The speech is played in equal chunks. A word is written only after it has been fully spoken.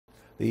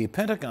The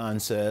Pentagon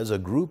says a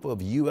group of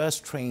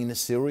U.S.-trained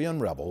Syrian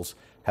rebels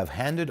have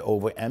handed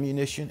over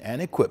ammunition and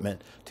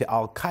equipment to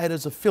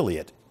al-Qaeda's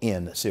affiliate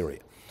in Syria.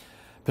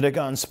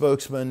 Pentagon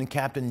spokesman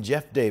Captain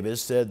Jeff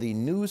Davis said the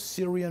new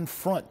Syrian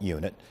front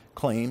unit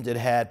claimed it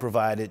had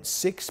provided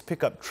 6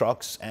 pickup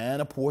trucks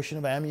and a portion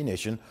of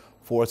ammunition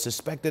for a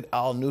suspected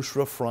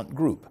al-Nusra front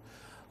group.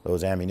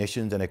 Those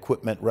ammunitions and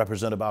equipment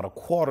represent about a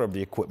quarter of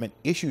the equipment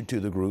issued to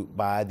the group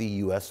by the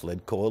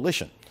U.S.-led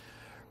coalition.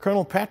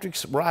 Colonel Patrick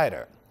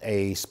Ryder,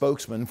 a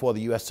spokesman for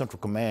the U.S. Central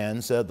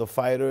Command, said the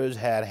fighters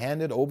had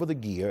handed over the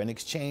gear in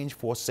exchange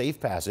for safe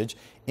passage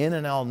in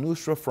an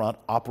al-Nusra front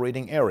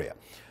operating area.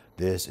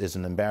 This is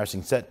an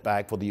embarrassing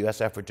setback for the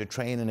U.S. effort to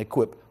train and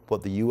equip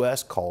what the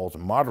U.S. calls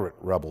moderate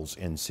rebels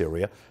in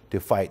Syria to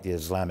fight the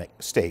Islamic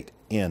State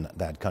in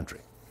that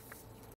country.